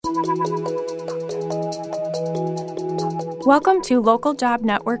Welcome to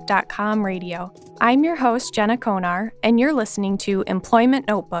localjobnetwork.com radio. I'm your host, Jenna Konar, and you're listening to Employment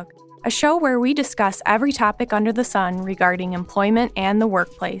Notebook, a show where we discuss every topic under the sun regarding employment and the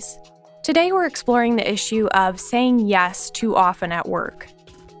workplace. Today we're exploring the issue of saying yes too often at work.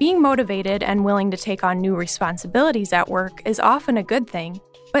 Being motivated and willing to take on new responsibilities at work is often a good thing,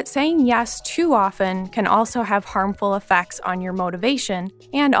 but saying yes too often can also have harmful effects on your motivation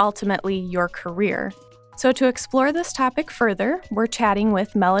and ultimately your career. So to explore this topic further, we're chatting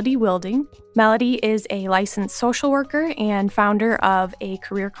with Melody Wilding. Melody is a licensed social worker and founder of a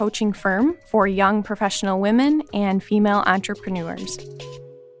career coaching firm for young professional women and female entrepreneurs.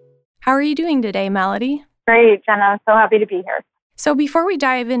 How are you doing today, Melody? Great, Jenna. So happy to be here. So before we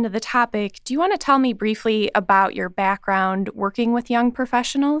dive into the topic, do you want to tell me briefly about your background working with young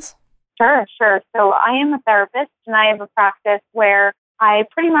professionals? Sure. So I am a therapist, and I have a practice where I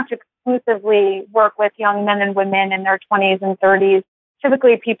pretty much exclusively work with young men and women in their 20s and 30s,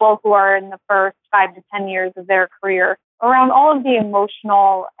 typically people who are in the first 5 to 10 years of their career, around all of the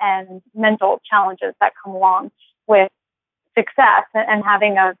emotional and mental challenges that come along with success and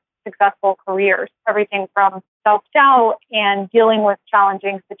having a successful career. Everything from self-doubt and dealing with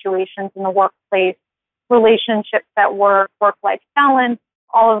challenging situations in the workplace, relationships at work, work-life balance,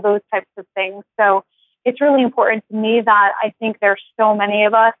 all of those types of things. So it's really important to me that I think there's so many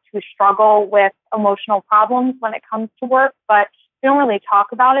of us who struggle with emotional problems when it comes to work, but we don't really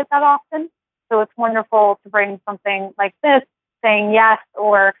talk about it that often. So it's wonderful to bring something like this, saying yes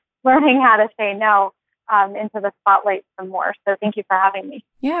or learning how to say no, into the spotlight some more. So thank you for having me.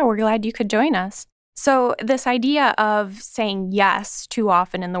 Yeah, we're glad you could join us. So this idea of saying yes too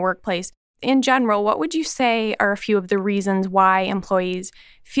often in the workplace, in general, what would you say are a few of the reasons why employees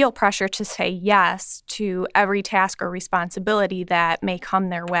feel pressure to say yes to every task or responsibility that may come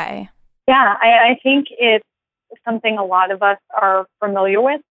their way? Yeah, I think it's something a lot of us are familiar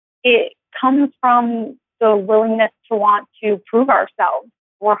with. It comes from the willingness to want to prove ourselves.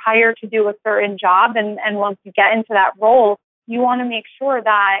 We're hired to do a certain job, and once you get into that role, you want to make sure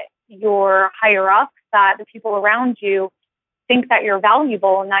that your higher ups, that the people around you think that you're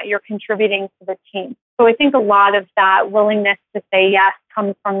valuable and that you're contributing to the team. So I think a lot of that willingness to say yes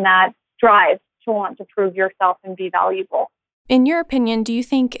comes from that drive to want to prove yourself and be valuable. In your opinion, do you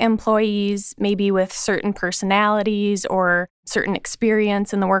think employees, maybe with certain personalities or certain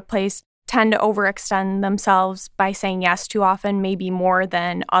experience in the workplace, tend to overextend themselves by saying yes too often, maybe more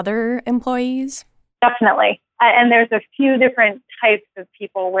than other employees? Definitely. And there's a few different types of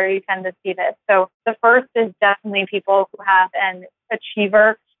people where you tend to see this. So the first is definitely people who have an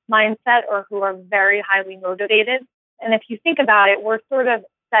achiever mindset or who are very highly motivated. And if you think about it, we're sort of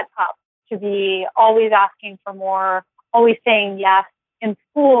set up to be always asking for more, always saying yes. In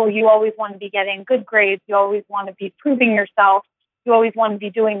school, you always want to be getting good grades. You always want to be proving yourself. You always want to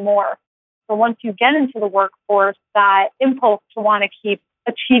be doing more. So once you get into the workforce, that impulse to want to keep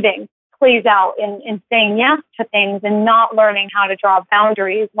achieving plays out in saying yes to things and not learning how to draw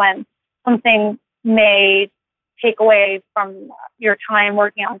boundaries when something may take away from your time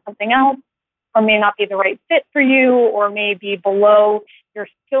working on something else, or may not be the right fit for you, or may be below your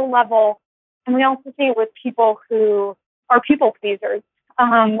skill level. And we also see it with people who are people pleasers,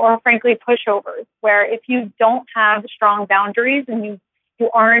 or frankly pushovers, where if you don't have strong boundaries and you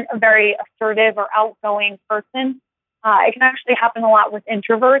aren't a very assertive or outgoing person, it can actually happen a lot with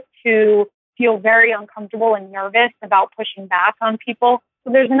introverts who feel very uncomfortable and nervous about pushing back on people.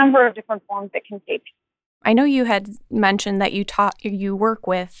 So there's a number of different forms it can take. I know you had mentioned that you work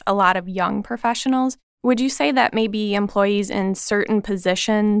with a lot of young professionals. Would you say that maybe employees in certain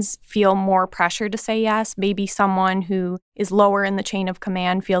positions feel more pressure to say yes? Maybe someone who is lower in the chain of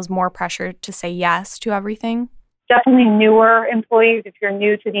command feels more pressure to say yes to everything? Definitely newer employees, if you're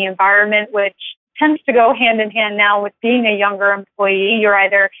new to the environment, which tends to go hand in hand now with being a younger employee. You're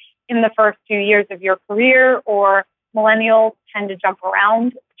either in the first few years of your career, or millennials tend to jump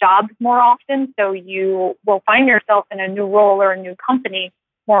around jobs more often. So you will find yourself in a new role or a new company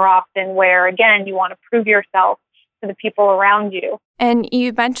more often where, again, you want to prove yourself to the people around you. And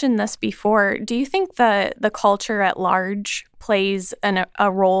you mentioned this before. Do you think the culture at large plays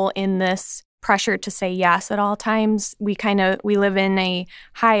a role in this pressure to say yes at all times? We live in a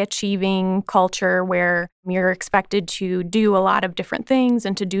high achieving culture where you're expected to do a lot of different things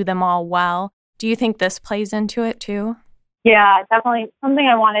and to do them all well. Do you think this plays into it too? Yeah, definitely. Something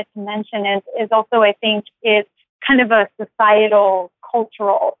I wanted to mention is also, I think it's kind of a societal,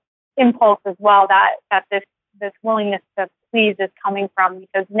 cultural impulse as well that this willingness to please is coming from,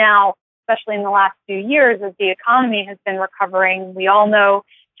 because now, especially in the last few years, as the economy has been recovering, we all know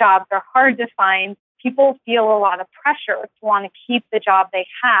jobs are hard to find. People feel a lot of pressure to want to keep the job they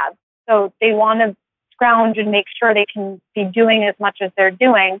have. So they want to scrounge and make sure they can be doing as much as they're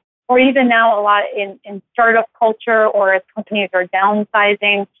doing. Or even now, a lot in startup culture, or as companies are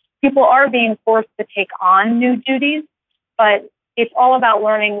downsizing, people are being forced to take on new duties. But it's all about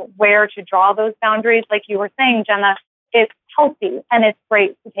learning where to draw those boundaries. Like you were saying, Jenna, it's healthy and it's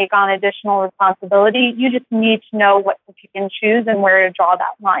great to take on additional responsibility. You just need to know what to pick and choose and where to draw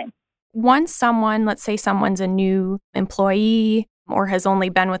that line. Once someone, let's say someone's a new employee or has only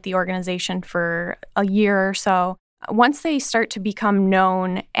been with the organization for a year or so, once they start to become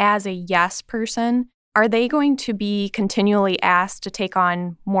known as a yes person, are they going to be continually asked to take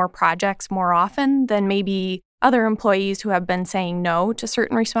on more projects more often than maybe other employees who have been saying no to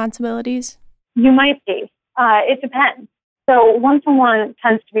certain responsibilities? You might be. It depends. So once someone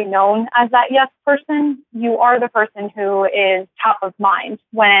tends to be known as that yes person, you are the person who is top of mind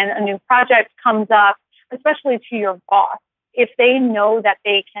when a new project comes up, especially to your boss. If they know that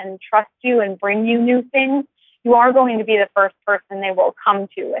they can trust you and bring you new things, you are going to be the first person they will come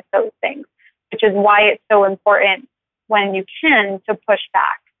to with those things, which is why it's so important when you can to push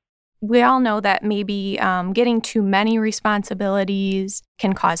back. We all know that maybe getting too many responsibilities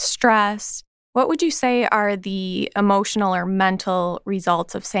can cause stress. What would you say are the emotional or mental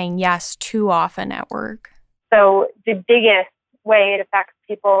results of saying yes too often at work? So the biggest way it affects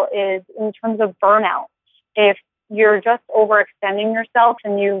people is in terms of burnout. If you're just overextending yourself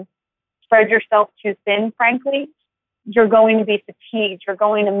and you spread yourself too thin, frankly, you're going to be fatigued. You're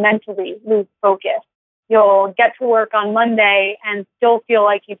going to mentally lose focus. You'll get to work on Monday and still feel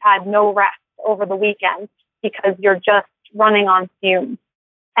like you've had no rest over the weekend because you're just running on fumes.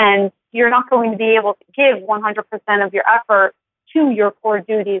 And you're not going to be able to give 100% of your effort to your core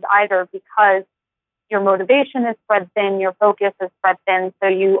duties either, because your motivation is spread thin, your focus is spread thin, so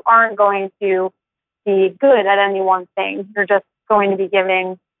you aren't going to be good at any one thing. You're just going to be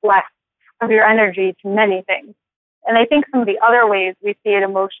giving less of your energy to many things. And I think some of the other ways we see it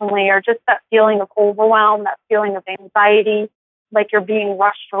emotionally are just that feeling of overwhelm, that feeling of anxiety, like you're being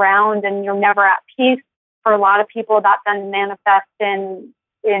rushed around and you're never at peace. For a lot of people, that then manifests in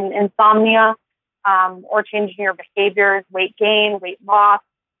insomnia or changing your behaviors, weight gain, weight loss.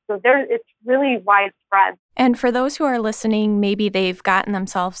 So it's really widespread. And for those who are listening, maybe they've gotten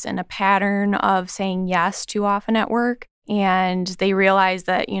themselves in a pattern of saying yes too often at work, and they realize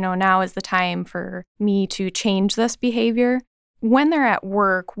that, now is the time for me to change this behavior. When they're at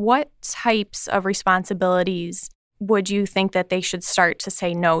work, what types of responsibilities would you think that they should start to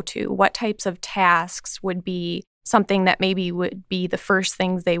say no to? What types of tasks would be something that maybe would be the first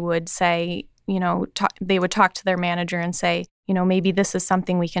things they would say, they would talk to their manager and say, maybe this is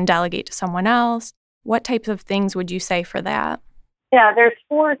something we can delegate to someone else. What types of things would you say for that? Yeah, there's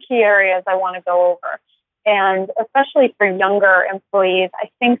 4 key areas I want to go over. And especially for younger employees, I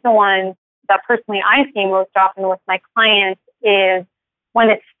think the one that personally I see most often with my clients is when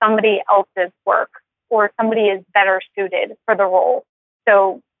it's somebody else's work or somebody is better suited for the role.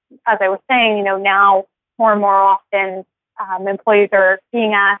 So as I was saying, now more and more often employees are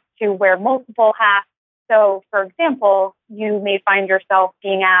being asked to wear multiple hats. So for example, you may find yourself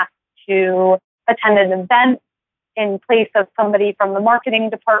being asked to attend an event in place of somebody from the marketing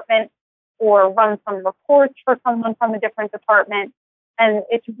department, or run some reports for someone from a different department. And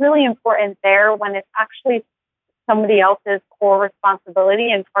it's really important there when it's actually somebody else's core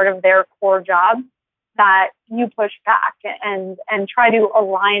responsibility and part of their core job that you push back and try to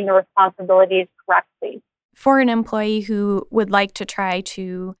align the responsibilities correctly. For an employee who would like to try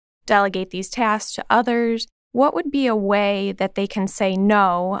to delegate these tasks to others, what would be a way that they can say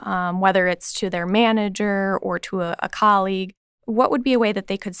no, whether it's to their manager or to a colleague? What would be a way that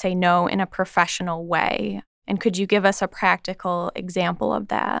they could say no in a professional way? And could you give us a practical example of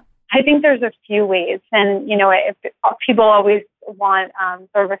that? I think there's a few ways. And, if people always want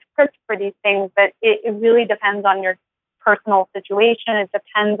sort of a script for these things, but it really depends on your personal situation. It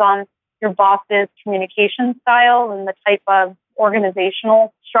depends on your boss's communication style and the type of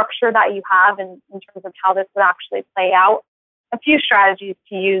organizational structure that you have in terms of how this would actually play out. A few strategies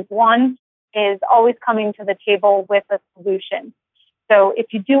to use. One is always coming to the table with a solution. So if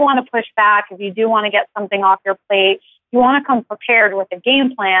you do want to push back, if you do want to get something off your plate, you want to come prepared with a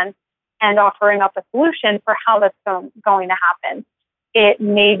game plan and offering up a solution for how that's going to happen. It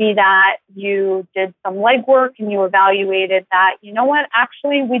may be that you did some legwork and you evaluated that,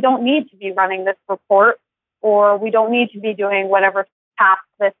 actually, we don't need to be running this report, or we don't need to be doing whatever task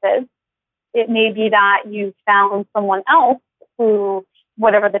this is. It may be that you found someone else who,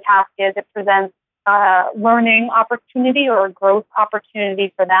 whatever the task is, it presents a learning opportunity or a growth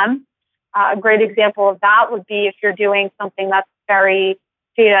opportunity for them. A great example of that would be if you're doing something that's very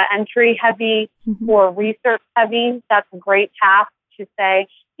data entry heavy or research heavy. That's a great task to say,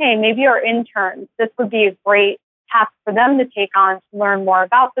 hey, maybe our interns, this would be a great task for them to take on to learn more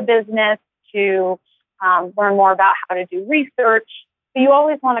about the business, to learn more about how to do research. So you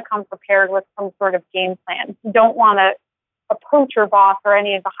always want to come prepared with some sort of game plan. You don't want to approach your boss or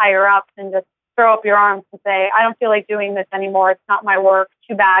any of the higher ups and just throw up your arms and say, I don't feel like doing this anymore. It's not my work.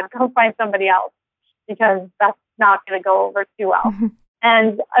 Too bad. Go find somebody else, because that's not going to go over too well.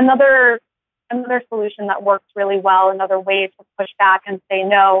 And another solution that works really well, another way to push back and say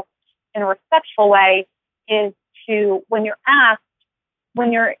no in a respectful way, is to, when you're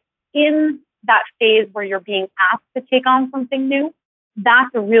in that phase where you're being asked to take on something new, that's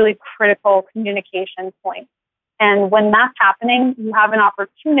a really critical communication point. And when that's happening, you have an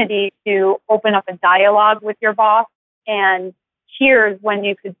opportunity to open up a dialogue with your boss. And here's when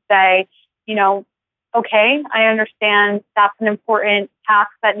you could say, okay, I understand that's an important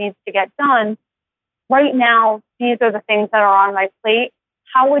task that needs to get done. Right now, these are the things that are on my plate.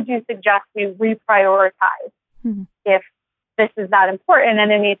 How would you suggest we reprioritize? If this is that important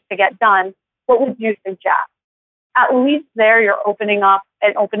and it needs to get done, what would you suggest? At least there, you're opening up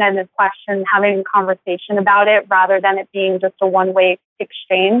an open-ended question, having a conversation about it rather than it being just a one-way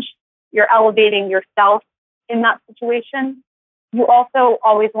exchange. You're elevating yourself in that situation. You also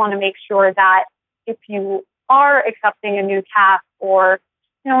always want to make sure that if you are accepting a new task, or,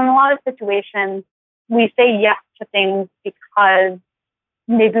 in a lot of situations, we say yes to things because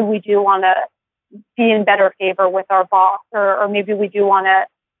maybe we do want to be in better favor with our boss, or maybe we do want to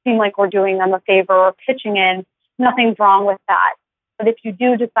seem like we're doing them a favor or pitching in. Nothing's wrong with that. But if you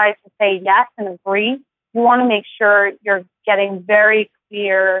do decide to say yes and agree, you want to make sure you're getting very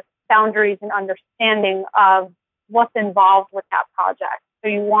clear boundaries and understanding of what's involved with that project. So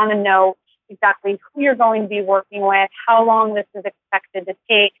you want to know exactly who you're going to be working with, how long this is expected to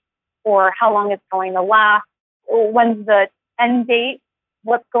take, or how long it's going to last, or when's the end date,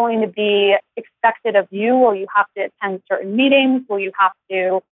 what's going to be expected of you. Will you have to attend certain meetings? Will you have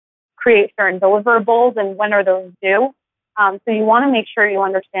to create certain deliverables, and when are those due? So you want to make sure you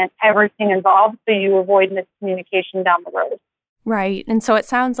understand everything involved so you avoid miscommunication down the road. Right. And so it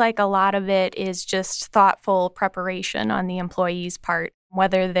sounds like a lot of it is just thoughtful preparation on the employee's part,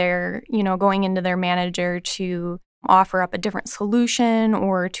 whether they're, going into their manager to offer up a different solution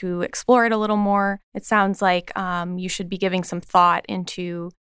or to explore it a little more. It sounds like you should be giving some thought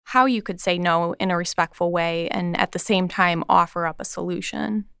into how you could say no in a respectful way and at the same time offer up a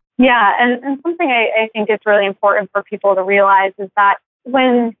solution. Yeah, and something I think is really important for people to realize is that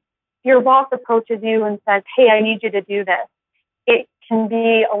when your boss approaches you and says, hey, I need you to do this, it can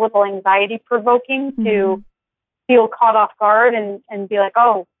be a little anxiety-provoking to feel caught off guard and be like,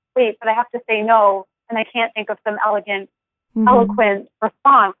 oh, wait, but I have to say no, and I can't think of some elegant, eloquent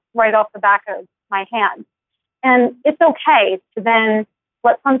response right off the back of my hand. And it's okay to then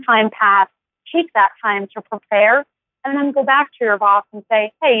let some time pass, take that time to prepare, and then go back to your boss and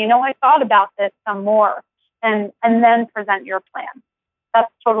say, hey, I thought about this some more, and then present your plan.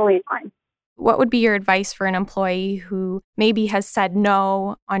 That's totally fine. What would be your advice for an employee who maybe has said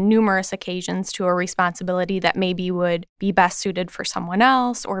no on numerous occasions to a responsibility that maybe would be best suited for someone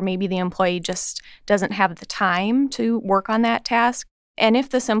else, or maybe the employee just doesn't have the time to work on that task? And if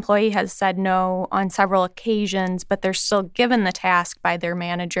this employee has said no on several occasions, but they're still given the task by their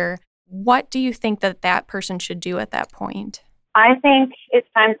manager, what do you think that person should do at that point? I think it's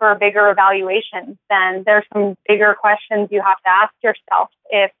time for a bigger evaluation. Then there's some bigger questions you have to ask yourself.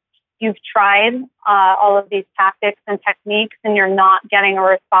 If you've tried all of these tactics and techniques and you're not getting a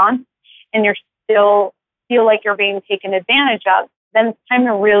response and you're still feel like you're being taken advantage of, then it's time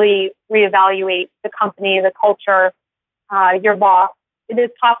to really reevaluate the company, the culture, your boss. It is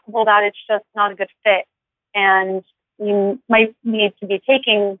possible that it's just not a good fit, and you might need to be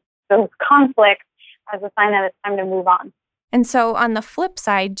taking those conflicts as a sign that it's time to move on. And so on the flip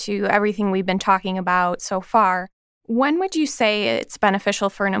side to everything we've been talking about so far, when would you say it's beneficial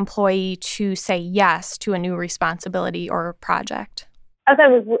for an employee to say yes to a new responsibility or project? As I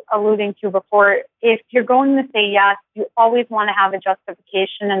was alluding to before, if you're going to say yes, you always want to have a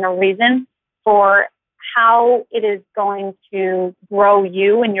justification and a reason for how it is going to grow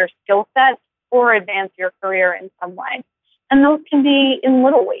you and your skill set or advance your career in some way. And those can be in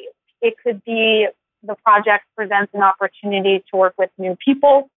little ways. It could be the project presents an opportunity to work with new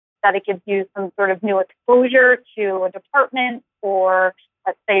people, that it gives you some sort of new exposure to a department, or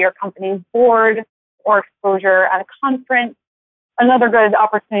let's say your company's board, or exposure at a conference. another good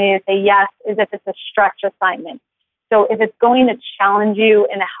opportunity to say yes is if it's a stretch assignment. So if it's going to challenge you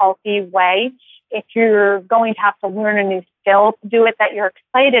in a healthy way, if you're going to have to learn a new skill to do it that you're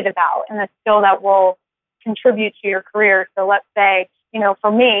excited about and a skill that will contribute to your career. So let's say,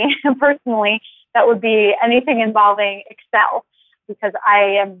 for me personally, that would be anything involving Excel, because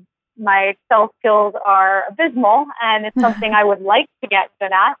my Excel skills are abysmal and it's something I would like to get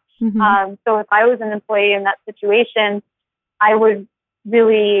good at. Mm-hmm. So if I was an employee in that situation, I would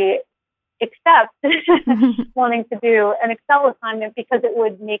really accept wanting to do an Excel assignment because it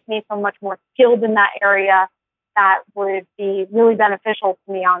would make me so much more skilled in that area that would be really beneficial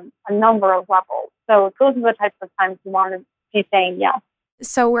to me on a number of levels. So those are the types of times you want to be saying yes.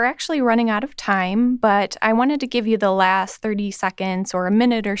 So we're actually running out of time, but I wanted to give you the last 30 seconds or a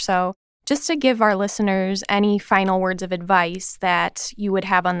minute or so just to give our listeners any final words of advice that you would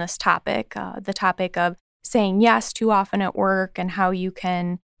have on this topic, the topic of saying yes too often at work and how you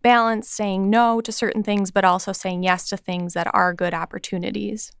can balance saying no to certain things, but also saying yes to things that are good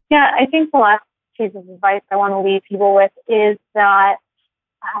opportunities. Yeah, I think the last piece of advice I want to leave people with is that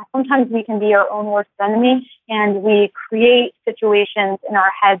sometimes we can be our own worst enemy, and we create situations in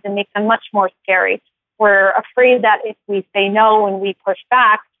our heads and make them much more scary. We're afraid that if we say no and we push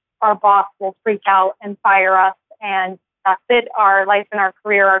back, our boss will freak out and fire us, and that's it. Our life and our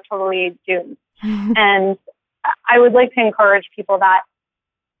career are totally doomed. And I would like to encourage people that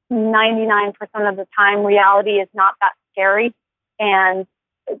 99% of the time, reality is not that scary, and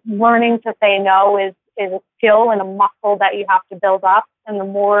learning to say no is a skill and a muscle that you have to build up. And the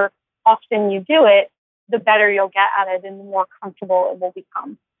more often you do it, the better you'll get at it and the more comfortable it will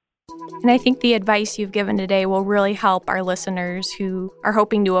become. And I think the advice you've given today will really help our listeners who are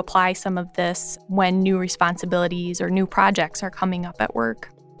hoping to apply some of this when new responsibilities or new projects are coming up at work.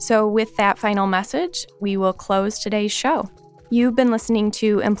 So with that final message, we will close today's show. You've been listening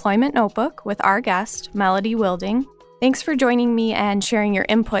to Employment Notebook with our guest, Melody Wilding. Thanks for joining me and sharing your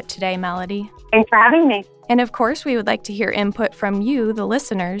input today, Melody. Thanks for having me. And of course, we would like to hear input from you, the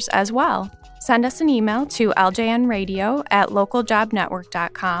listeners, as well. Send us an email to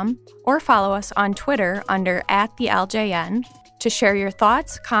ljnradio@localjobnetwork.com or follow us on Twitter under @theLJN to share your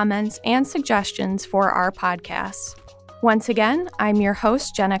thoughts, comments, and suggestions for our podcasts. Once again, I'm your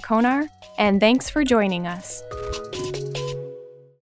host, Jenna Konar, and thanks for joining us.